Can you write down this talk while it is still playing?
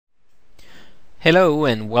Hello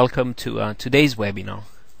and welcome to today's webinar.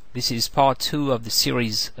 This is part 2 of the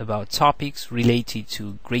series about topics related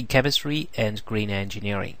to green chemistry and green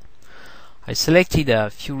engineering. I selected a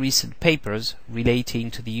few recent papers relating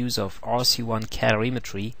to the use of RC1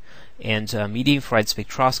 calorimetry and mid-infrared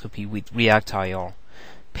spectroscopy with React-IR,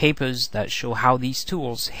 papers that show how these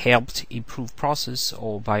tools helped improve process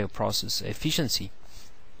or bioprocess efficiency.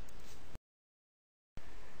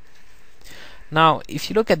 Now, if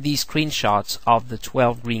you look at these screenshots of the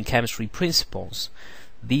 12 green chemistry principles,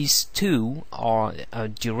 these two are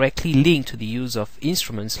directly linked to the use of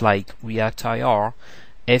instruments like React-IR,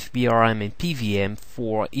 FBRM and PVM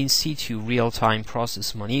for in-situ real-time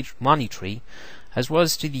process monitoring, as well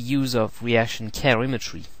as to the use of reaction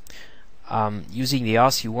calorimetry, using the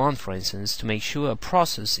RC1 for instance to make sure a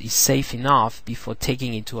process is safe enough before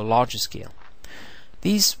taking it to a larger scale.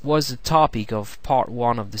 This was the topic of part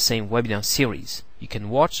 1 of the same webinar series. You can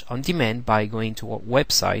watch on demand by going to our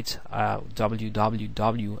website www.mt.com.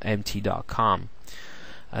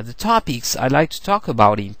 The topics I'd like to talk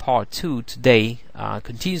about in part 2 today,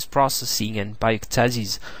 continuous processing and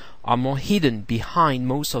biocatalysis, are more hidden behind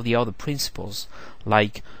most of the other principles,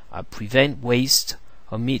 like prevent waste,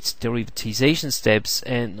 omit derivatization steps,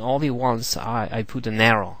 and all the ones I put an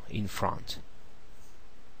arrow in front.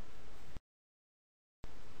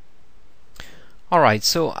 Alright,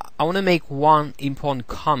 so I want to make one important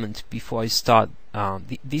comment before I start.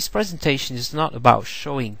 This presentation is not about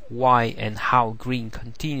showing why and how green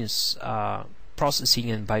continuous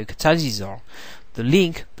processing and biocatalysis are. The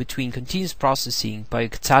link between continuous processing,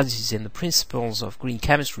 biocatalysis and the principles of green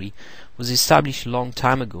chemistry was established a long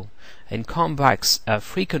time ago and comes back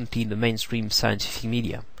frequently in the mainstream scientific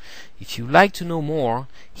media. If you'd like to know more,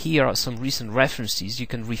 here are some recent references you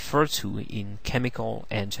can refer to in Chemical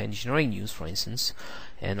and Engineering News, for instance,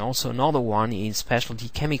 and also another one in Specialty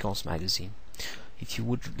Chemicals magazine. If you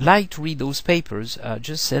would like to read those papers,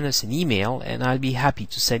 just send us an email and I'll be happy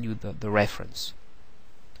to send you the reference.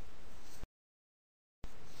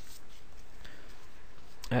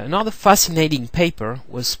 Another fascinating paper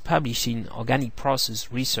was published in Organic Process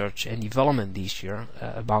Research and Development this year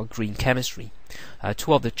about green chemistry.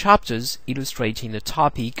 Two of the chapters illustrating the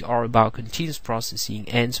topic are about continuous processing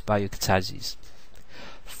and biocatalysis.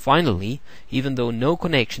 Finally, even though no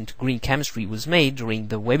connection to green chemistry was made during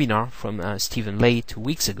the webinar from Stephen Lay 2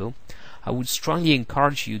 weeks ago, I would strongly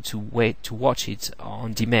encourage you to watch it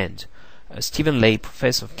on demand. Stephen Lay,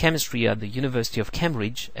 professor of chemistry at the University of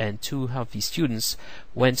Cambridge, and two of his students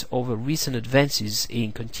went over recent advances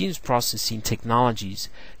in continuous processing technologies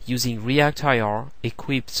using React-IR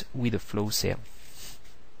equipped with a flow cell.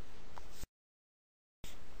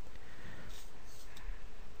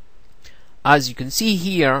 As you can see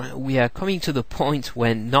here, we are coming to the point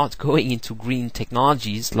when not going into green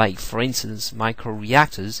technologies, like for instance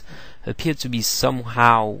microreactors, appear to be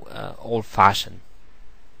somehow old-fashioned.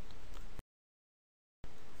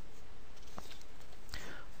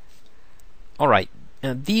 Alright,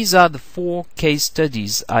 these are the 4 case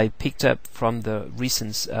studies I picked up from the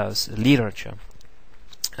recent literature.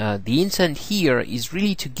 The intent here is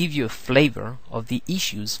really to give you a flavor of the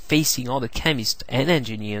issues facing other chemists and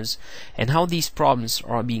engineers and how these problems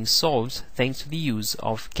are being solved thanks to the use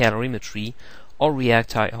of calorimetry or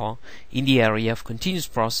React-IR in the area of continuous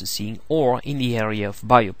processing or in the area of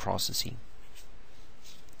bioprocessing.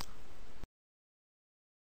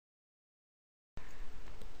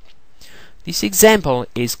 This example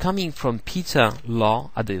is coming from Peter Law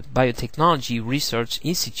at the Biotechnology Research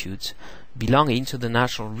Institute belonging to the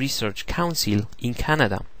National Research Council in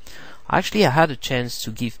Canada. Actually, I had a chance to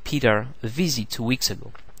give Peter a visit 2 weeks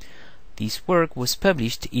ago. This work was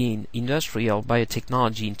published in Industrial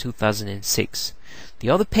Biotechnology in 2006. The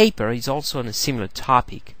other paper is also on a similar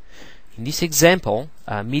topic. In this example,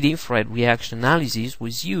 mid-infrared reaction analysis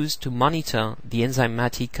was used to monitor the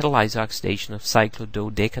enzymatic catalyzed oxidation of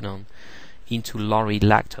cyclododecanone into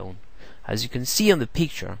lauryl-lactone. As you can see on the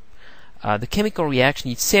picture, the chemical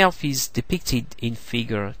reaction itself is depicted in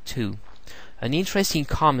figure 2. An interesting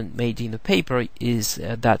comment made in the paper is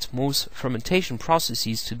that most fermentation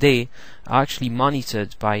processes today are actually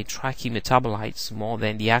monitored by tracking metabolites more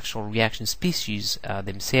than the actual reaction species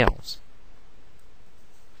themselves.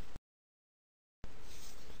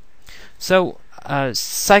 So,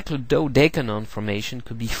 cyclododecanone formation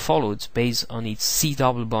could be followed based on its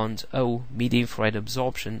C-double bond O mid-infrared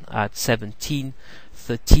absorption at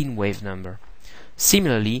 1713 wave number.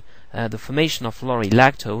 Similarly, the formation of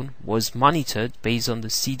lauryl-lactone was monitored based on the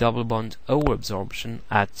C-double bond O absorption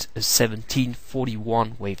at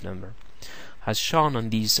 1741 wave number. As shown on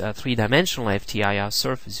this three-dimensional FTIR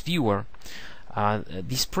surface viewer,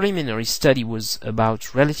 This preliminary study was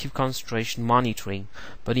about relative concentration monitoring,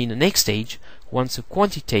 but in the next stage, once a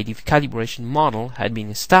quantitative calibration model had been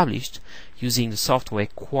established using the software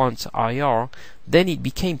Quant-IR, then it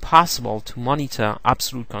became possible to monitor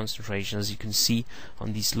absolute concentration, as you can see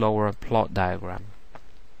on this lower plot diagram.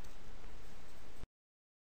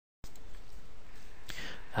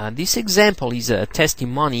 This example is a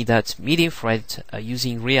testimony that mid-infrared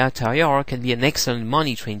using React-IR can be an excellent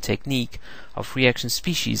monitoring technique of reaction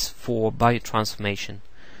species for biotransformation.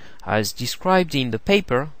 As described in the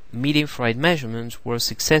paper, mid-infrared measurements were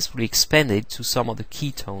successfully expanded to some of the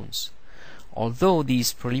ketones. Although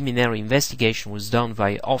this preliminary investigation was done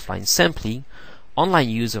via offline sampling, online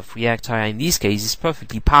use of React-IR in this case is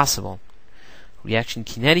perfectly possible. Reaction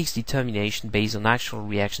kinetics determination based on actual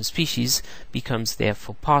reaction species becomes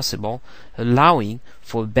therefore possible, allowing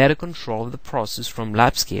for better control of the process from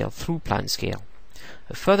lab scale through plant scale.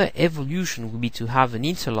 A further evolution would be to have an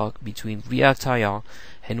interlock between React-IR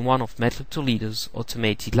and one of Mettler Toledo's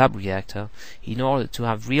automated lab reactor in order to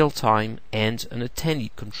have real-time and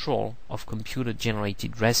unattended control of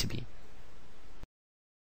computer-generated recipe.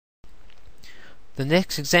 The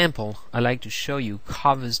next example I'd like to show you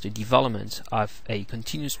covers the development of a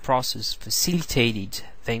continuous process facilitated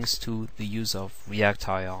thanks to the use of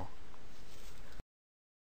React-IR.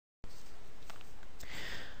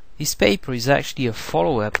 This paper is actually a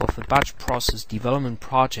follow-up of a batch process development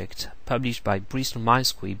project published by Bristol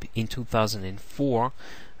Myers Squibb in 2004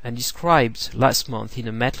 and described last month in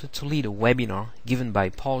a Mettler Toledo webinar given by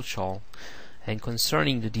Paul Scholl, and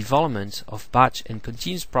concerning the development of batch and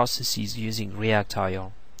continuous processes using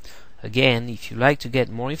React-IR. Again, if you'd like to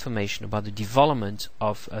get more information about the development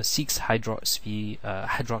of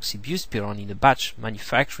 6-hydroxybutyric in the batch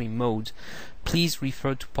manufacturing mode, please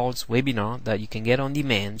refer to Paul's webinar that you can get on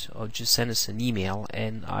demand, or just send us an email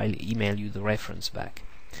and I'll email you the reference back.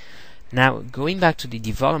 Now, going back to the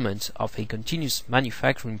development of a continuous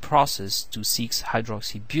manufacturing process to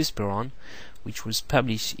 6-hydroxybutyric, which was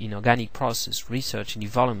published in Organic Process Research and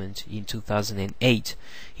Development in 2008,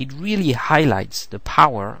 it really highlights the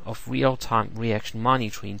power of real-time reaction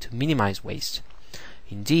monitoring to minimize waste.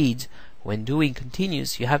 Indeed, when doing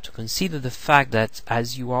continuous, you have to consider the fact that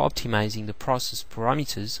as you are optimizing the process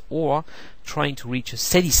parameters or trying to reach a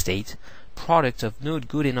steady state, product of not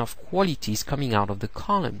good enough quality is coming out of the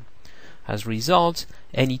column. As a result,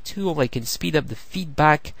 any tool that can speed up the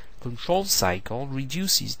feedback control cycle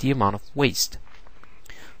reduces the amount of waste.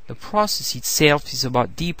 The process itself is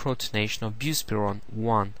about deprotonation of buspirone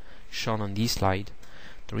 1, shown on this slide,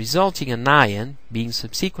 the resulting anion being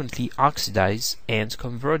subsequently oxidized and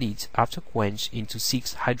converted after quench into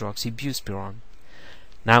 6-hydroxybuspirone.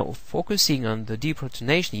 Now, focusing on the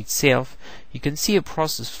deprotonation itself, you can see a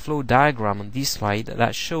process flow diagram on this slide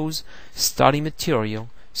that shows starting material,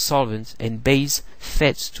 solvent and base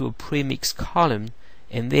fed to a premix column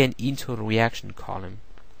and then into a reaction column.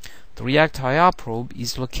 The React-IR probe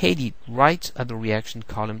is located right at the reaction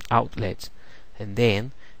column outlet, and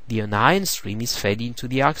then the anion stream is fed into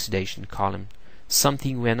the oxidation column,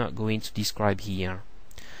 something we are not going to describe here.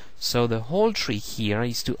 So the whole trick here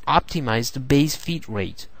is to optimize the base feed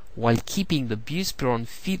rate while keeping the buspirone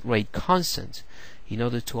feed rate constant in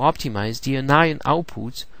order to optimize the anion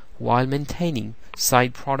output while maintaining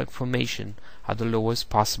side product formation at the lowest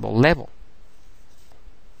possible level.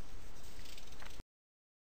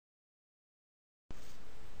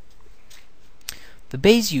 The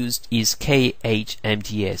base used is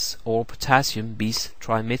KHMDS, or potassium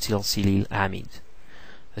bis-trimethylsilylamide.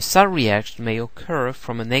 A side reaction may occur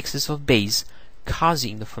from an excess of base,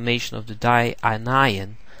 causing the formation of the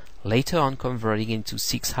dianion, later on converting into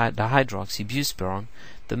 6-dihydroxybuspirone,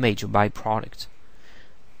 the major byproduct.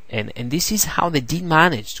 And this is how they did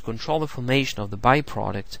manage to control the formation of the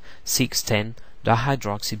byproduct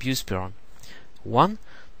 6,10-dihydroxybuspirone. 1.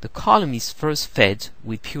 The column is first fed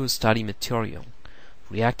with pure starting material.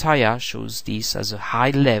 React-IR shows this as a high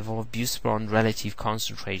level of buspirone relative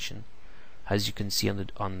concentration, as you can see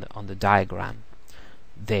on the diagram.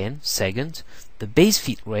 Then, second, the base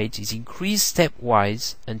feed rate is increased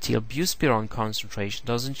stepwise until buspirone concentration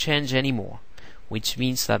doesn't change anymore, which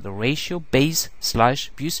means that the ratio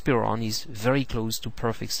base/buspirone is very close to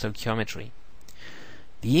perfect stoichiometry.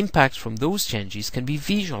 The impact from those changes can be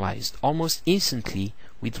visualized almost instantly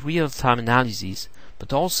with real-time analysis,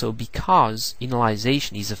 but also because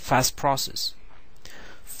enolization is a fast process.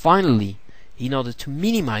 Finally, in order to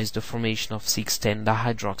minimize the formation of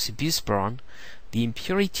 6,10-dihydroxybuspirone, the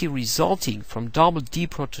impurity resulting from double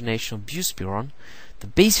deprotonation of buspirone, the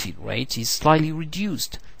base feed rate is slightly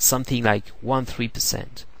reduced, something like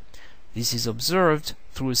 1-3%. This is observed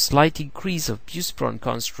through a slight increase of buspirone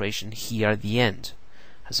concentration here at the end.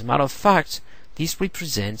 As a matter of fact, this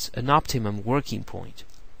represents an optimum working point.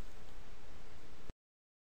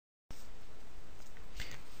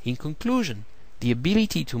 In conclusion, the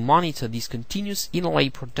ability to monitor this continuous inlay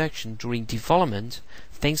production during development,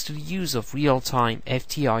 thanks to the use of real-time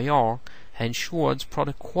FTIR, ensures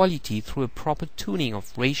product quality through a proper tuning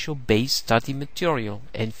of ratio-based starting material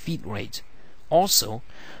and feed rate. Also,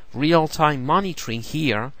 real-time monitoring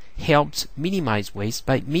here helps minimize waste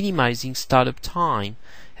by minimizing startup time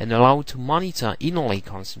and allow to monitor inlay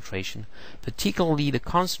concentration, particularly the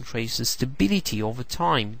concentration's stability over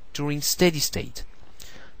time during steady state.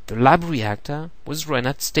 The lab reactor was run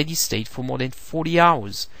at steady state for more than 40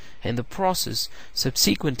 hours, and the process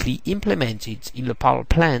subsequently implemented in the power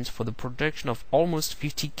plant for the production of almost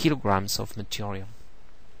 50 kilograms of material.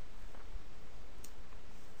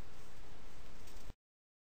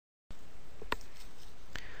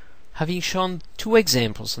 Having shown two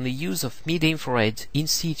examples on the use of mid-infrared in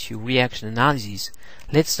situ reaction analysis,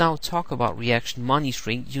 let's now talk about reaction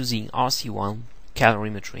monitoring using RC1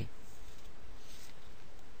 calorimetry.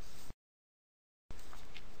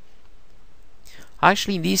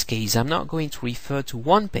 Actually, in this case, I'm not going to refer to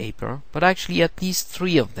one paper, but actually at least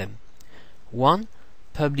three of them. One,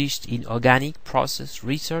 published in Organic Process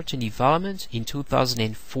Research and Development in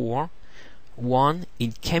 2004, one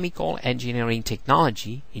in Chemical Engineering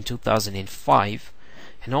Technology in 2005,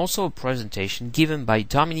 and also a presentation given by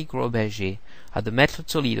Dominique Roberger at the Metro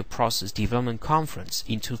Toledo Process Development Conference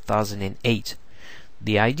in 2008.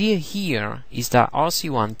 The idea here is that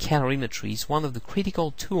RC1 calorimetry is one of the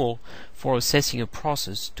critical tools for assessing a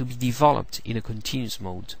process to be developed in a continuous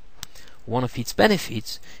mode. One of its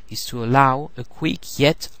benefits is to allow a quick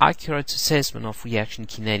yet accurate assessment of reaction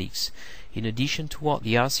kinetics, in addition to what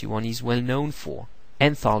the RC1 is well known for,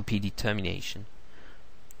 enthalpy determination.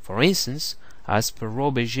 For instance, as per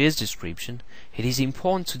Roberger's description, it is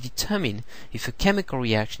important to determine if a chemical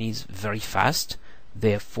reaction is very fast,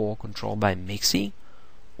 therefore controlled by mixing,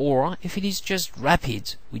 or if it is just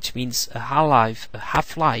rapid, which means a half-life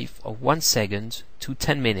of 1 second to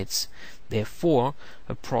 10 minutes, therefore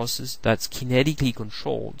a process that's kinetically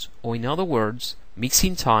controlled, or in other words,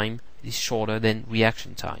 mixing time is shorter than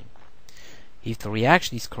reaction time. If the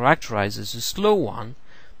reaction is characterized as a slow one,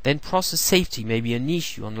 then process safety may be an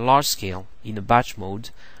issue on a large scale in a batch mode,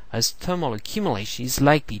 as thermal accumulation is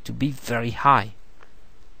likely to be very high.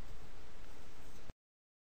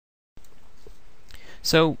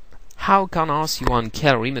 So, how can RC1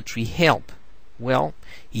 calorimetry help? Well,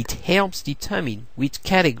 it helps determine which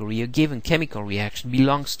category a given chemical reaction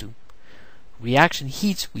belongs to. Reaction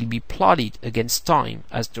heat will be plotted against time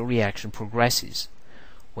as the reaction progresses.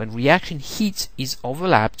 When reaction heat is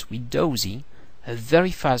overlapped with dosing, a very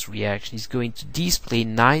fast reaction is going to display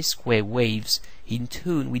nice square waves in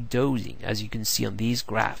tune with dosing, as you can see on this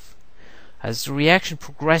graph. As the reaction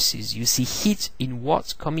progresses, you see heat in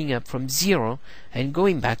watts coming up from zero and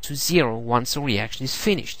going back to zero once the reaction is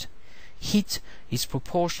finished. Heat is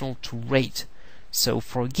proportional to rate, so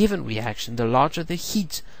for a given reaction, the larger the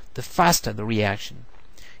heat, the faster the reaction.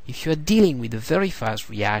 If you are dealing with a very fast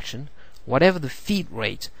reaction, whatever the feed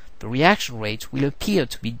rate, the reaction rate will appear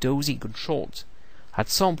to be dosing controlled. At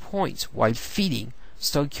some point, while feeding,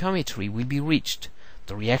 stoichiometry will be reached.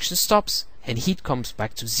 The reaction stops and heat comes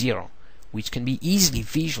back to zero, which can be easily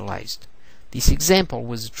visualized. This example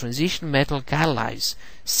was a transition metal catalyzed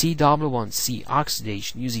CW1C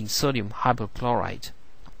oxidation using sodium hypochlorite.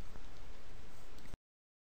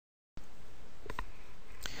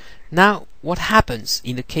 Now, what happens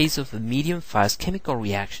in the case of a medium-fast chemical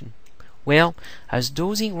reaction? Well, as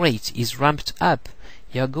dosing rate is ramped up,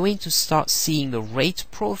 you are going to start seeing the rate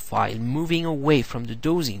profile moving away from the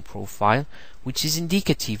dosing profile, which is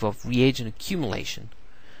indicative of reagent accumulation.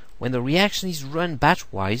 When the reaction is run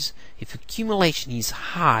batch-wise, if accumulation is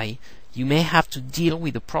high, you may have to deal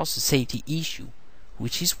with a process safety issue,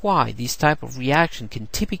 which is why this type of reaction can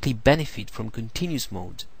typically benefit from continuous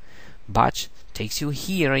mode. Batch takes you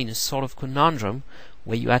here in a sort of conundrum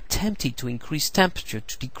where you are tempted to increase temperature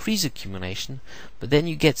to decrease accumulation, but then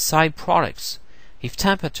you get side products. If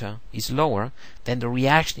temperature is lower, then the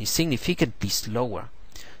reaction is significantly slower.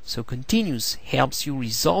 So continuous helps you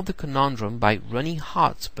resolve the conundrum by running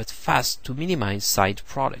hot but fast to minimize side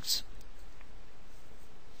products.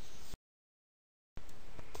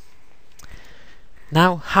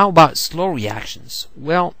 Now, how about slow reactions?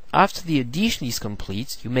 Well, after the addition is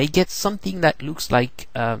complete, you may get something that looks like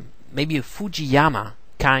maybe a Fujiyama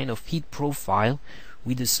kind of heat profile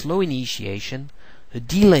with a slow initiation, a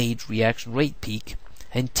delayed reaction rate peak,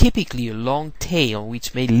 and typically a long tail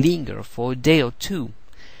which may linger for a day or two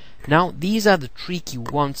Now these are the tricky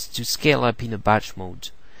ones to scale up in a batch mode.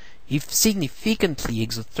 If significantly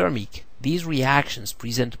exothermic, these reactions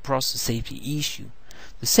present a process safety issue.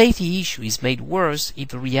 The safety issue is made worse if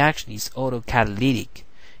the reaction is autocatalytic.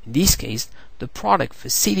 In this case, the product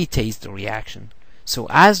facilitates the reaction. So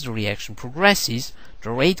as the reaction progresses,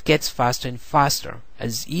 the rate gets faster and faster,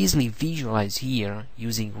 as easily visualized here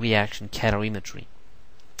using reaction calorimetry.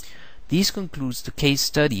 This concludes the case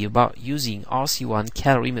study about using RC1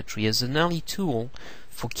 calorimetry as an early tool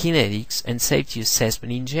for kinetics and safety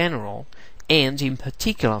assessment in general, and in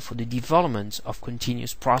particular for the development of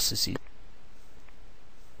continuous processes.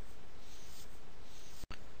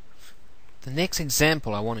 The next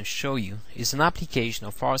example I want to show you is an application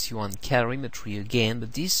of RC1 calorimetry again,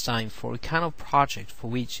 but this time for a kind of project for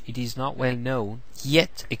which it is not well known,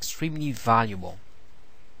 yet extremely valuable.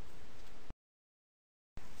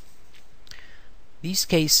 This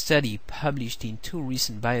case study, published in 2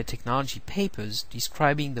 recent biotechnology papers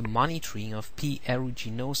describing the monitoring of P.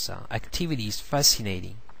 aeruginosa activity, is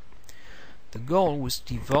fascinating. The goal was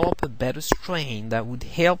to develop a better strain that would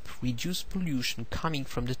help reduce pollution coming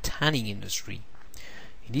from the tanning industry.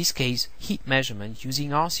 In this case, heat measurement using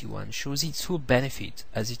RC1 shows its full benefit,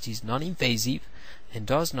 as it is non-invasive and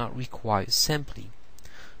does not require sampling.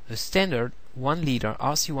 A standard 1-liter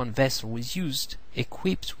RC1 vessel was used,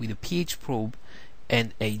 equipped with a pH probe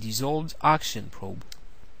and a dissolved oxygen probe.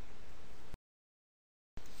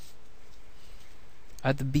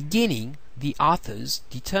 At the beginning, the authors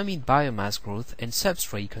determined biomass growth and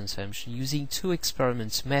substrate consumption using 2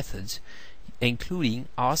 experiment methods, including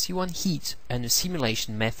RC1 heat and a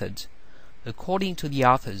simulation method. According to the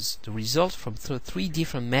authors, the results from 3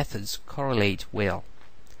 different methods correlate well.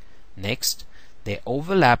 Next, they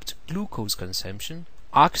overlapped glucose consumption,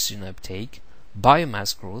 oxygen uptake,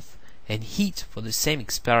 biomass growth, and heat for the same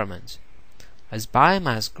experiment. As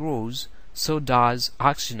biomass grows, so does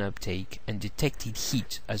oxygen uptake and detected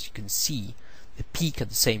heat. As you can see, they peak at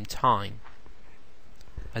the same time.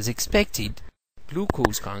 As expected,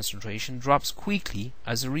 glucose concentration drops quickly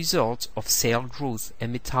as a result of cell growth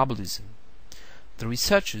and metabolism. The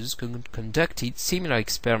researchers conducted similar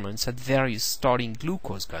experiments at various starting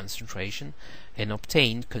glucose concentration and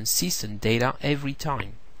obtained consistent data every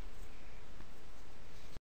time.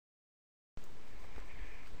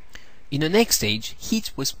 In the next stage,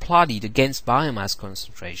 heat was plotted against biomass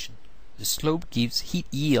concentration. The slope gives heat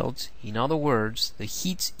yield, in other words, the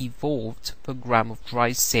heat evolved per gram of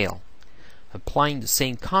dry cell. Applying the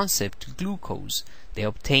same concept to glucose, they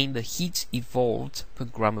obtained the heat evolved per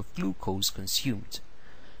gram of glucose consumed.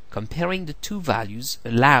 Comparing the 2 values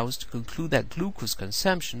allows to conclude that glucose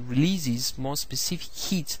consumption releases more specific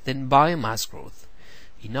heat than biomass growth.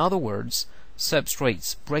 In other words,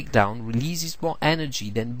 substrates breakdown releases more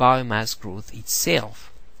energy than biomass growth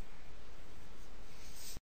itself.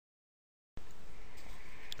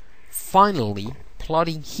 Finally,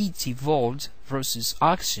 plotting heat evolved versus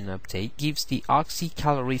oxygen uptake gives the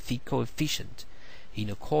oxycalorific coefficient, in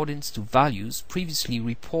accordance to values previously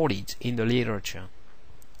reported in the literature.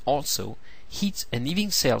 Also, heat and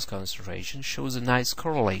living cells concentration shows a nice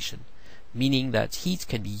correlation, meaning that heat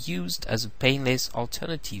can be used as a painless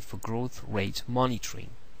alternative for growth rate monitoring.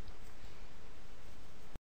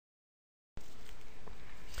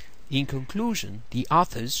 In conclusion, the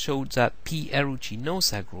authors showed that P.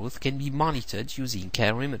 aeruginosa growth can be monitored using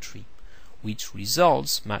calorimetry, which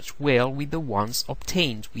results match well with the ones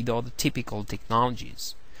obtained with other typical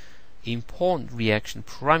technologies. Important reaction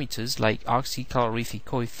parameters like oxycalorific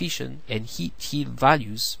coefficient and heat yield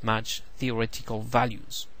values match theoretical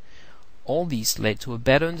values. All this led to a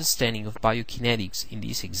better understanding of biokinetics in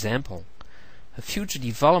this example, a future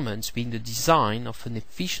development being the design of an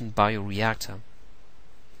efficient bioreactor.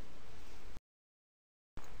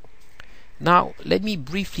 Now, let me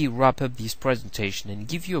briefly wrap up this presentation and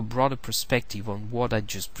give you a broader perspective on what I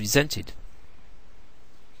just presented.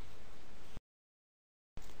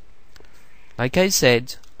 Like I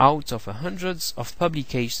said, out of hundreds of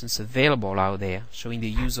publications available out there showing the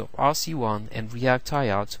use of RC1 and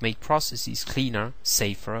React-IR to make processes cleaner,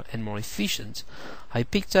 safer, and more efficient, I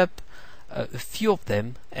picked up a few of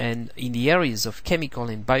them, and in the areas of chemical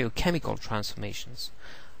and biochemical transformations.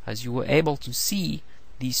 As you were able to see,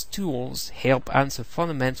 these tools help answer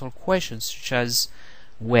fundamental questions such as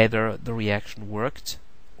whether the reaction worked,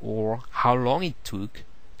 or how long it took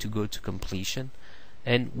to go to completion,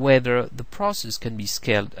 and whether the process can be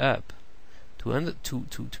scaled up. To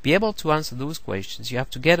be able to answer those questions, you have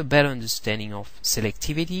to get a better understanding of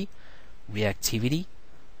selectivity, reactivity,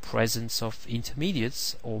 presence of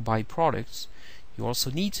intermediates or byproducts. You also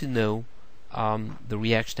need to know the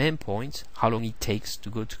reaction endpoint, how long it takes to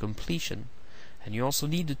go to completion. And you also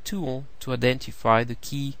need a tool to identify the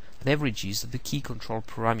key leverages of the key control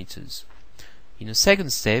parameters. In a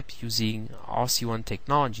second step, using RC1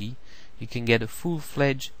 technology, you can get a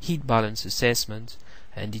full-fledged heat balance assessment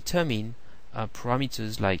and determine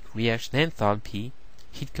parameters like reaction enthalpy,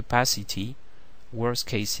 heat capacity, worst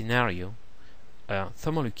case scenario,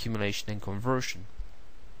 thermal accumulation and conversion.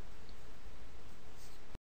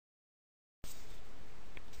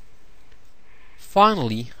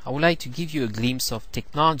 Finally, I would like to give you a glimpse of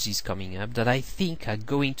technologies coming up that I think are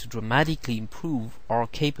going to dramatically improve our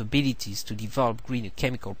capabilities to develop greener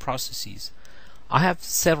chemical processes. I have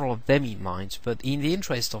several of them in mind, but in the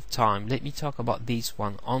interest of time, let me talk about this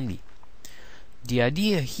one only. The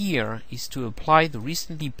idea here is to apply the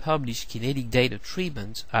recently published kinetic data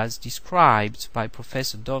treatment as described by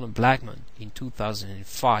Professor Donald Blackman in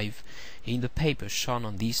 2005 in the paper shown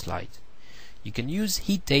on this slide. You can use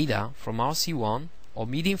heat data from RC1 or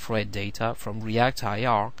mid-infrared data from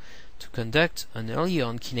React-IR to conduct an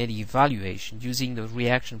early-on kinetic evaluation using the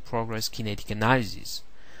reaction progress kinetic analysis.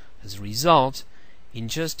 As a result, in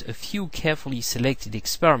just a few carefully selected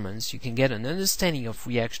experiments, you can get an understanding of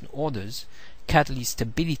reaction orders, catalyst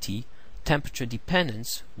stability, temperature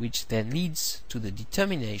dependence, which then leads to the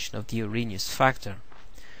determination of the Arrhenius factor.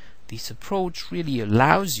 This approach really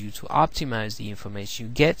allows you to optimize the information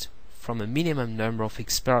you get from a minimum number of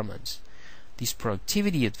experiments. This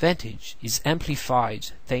productivity advantage is amplified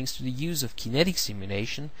thanks to the use of kinetic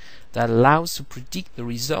simulation that allows to predict the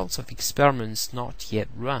results of experiments not yet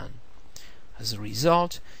run. As a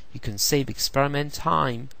result, you can save experiment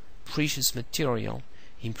time, precious material,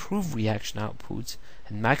 improve reaction output,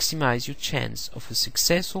 and maximize your chance of a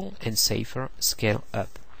successful and safer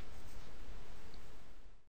scale-up.